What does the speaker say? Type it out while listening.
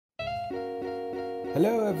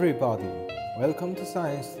Hello everybody, welcome to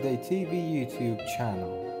Science Today TV YouTube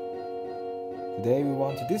channel. Today we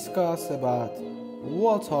want to discuss about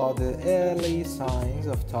what are the early signs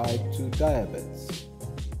of type 2 diabetes.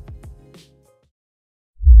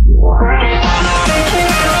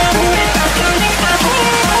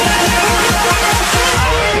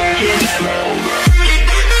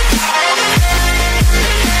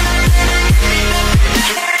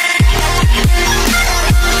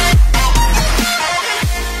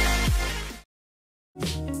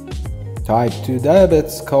 Type 2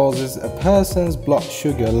 diabetes causes a person's blood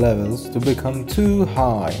sugar levels to become too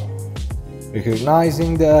high.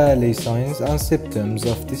 Recognizing the early signs and symptoms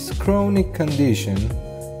of this chronic condition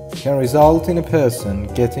can result in a person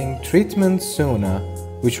getting treatment sooner,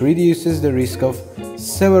 which reduces the risk of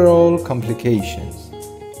several complications.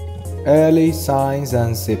 Early signs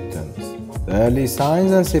and symptoms. The early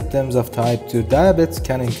signs and symptoms of type 2 diabetes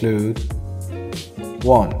can include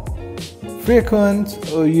 1. Frequent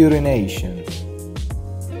urination.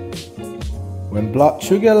 When blood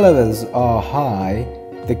sugar levels are high,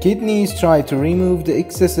 the kidneys try to remove the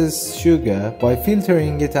excess sugar by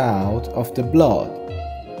filtering it out of the blood.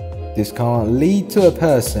 This can lead to a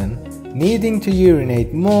person needing to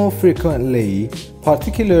urinate more frequently,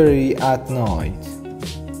 particularly at night.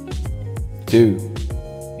 2.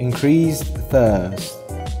 Increased thirst.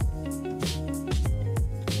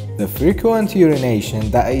 The frequent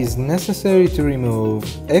urination that is necessary to remove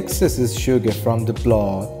excess sugar from the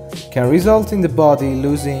blood can result in the body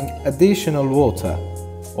losing additional water.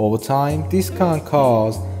 Over time, this can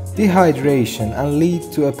cause dehydration and lead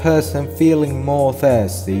to a person feeling more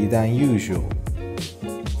thirsty than usual.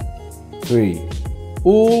 3.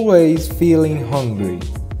 Always feeling hungry.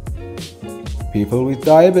 People with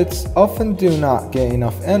diabetes often do not get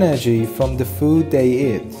enough energy from the food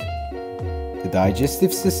they eat. The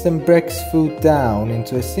digestive system breaks food down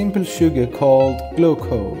into a simple sugar called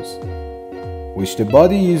glucose, which the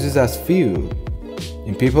body uses as fuel.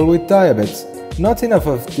 In people with diabetes, not enough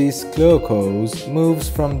of this glucose moves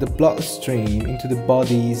from the bloodstream into the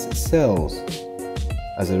body's cells.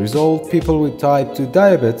 As a result, people with type 2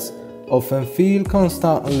 diabetes often feel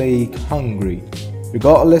constantly hungry,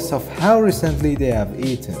 regardless of how recently they have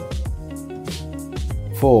eaten.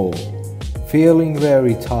 4. Feeling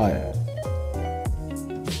very tired.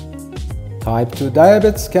 Type 2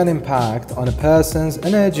 diabetes can impact on a person's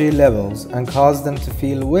energy levels and cause them to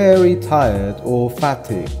feel very tired or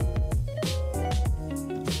fatigued.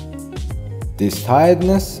 This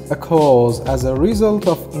tiredness occurs as a result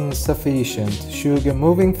of insufficient sugar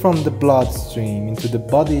moving from the bloodstream into the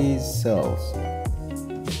body's cells.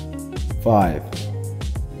 5.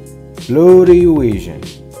 Blurry vision.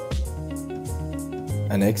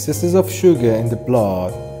 An excess of sugar in the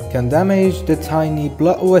blood can damage the tiny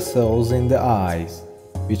blood vessels in the eyes,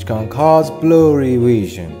 which can cause blurry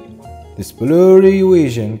vision. This blurry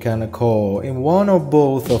vision can occur in one or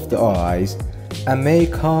both of the eyes and may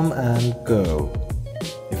come and go.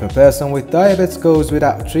 If a person with diabetes goes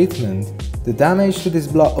without treatment, the damage to these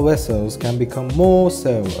blood vessels can become more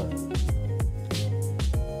severe,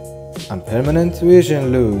 and permanent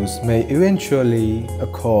vision loss may eventually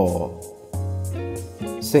occur.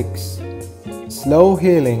 6. Slow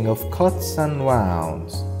healing of cuts and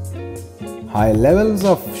wounds. High levels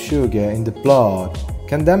of sugar in the blood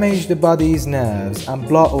can damage the body's nerves and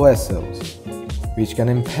blood vessels, which can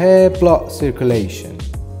impair blood circulation.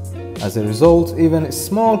 As a result, even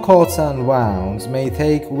small cuts and wounds may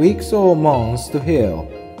take weeks or months to heal.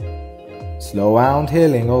 Slow wound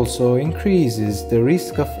healing also increases the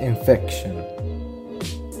risk of infection.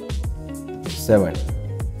 7.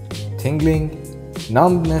 Tingling,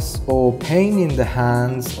 numbness or pain in the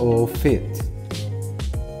hands or feet.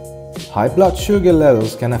 High blood sugar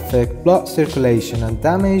levels can affect blood circulation and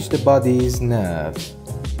damage the body's nerves.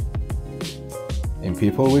 In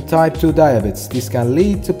people with type 2 diabetes, this can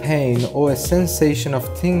lead to pain or a sensation of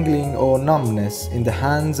tingling or numbness in the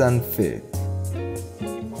hands and feet.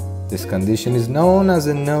 This condition is known as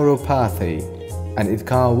a neuropathy, and it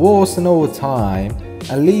can worsen over time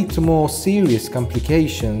and lead to more serious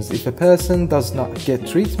complications if a person does not get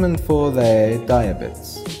treatment for their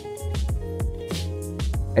diabetes.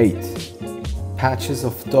 8. Patches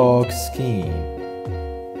of dark skin.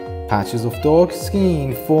 Patches of dark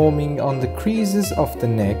skin forming on the creases of the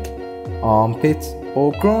neck, armpit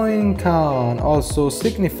or groin can also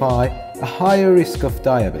signify a higher risk of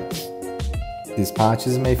diabetes. These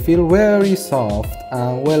patches may feel very soft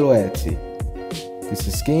and velvety.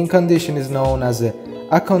 This skin condition is known as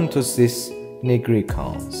acanthosis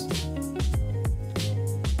nigricans.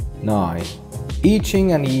 9.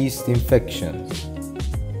 Itching and yeast infections.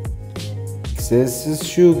 excess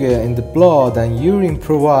sugar in the blood and urine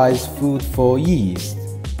provides food for yeast,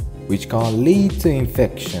 which can lead to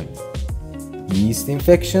infection. Yeast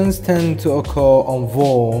infections tend to occur on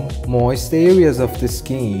warm, moist areas of the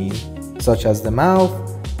skin, such as the mouth,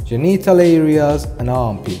 genital areas, and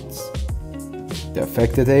armpits. The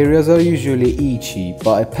affected areas are usually itchy,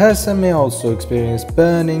 but a person may also experience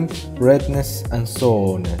burning, redness, and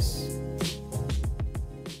soreness.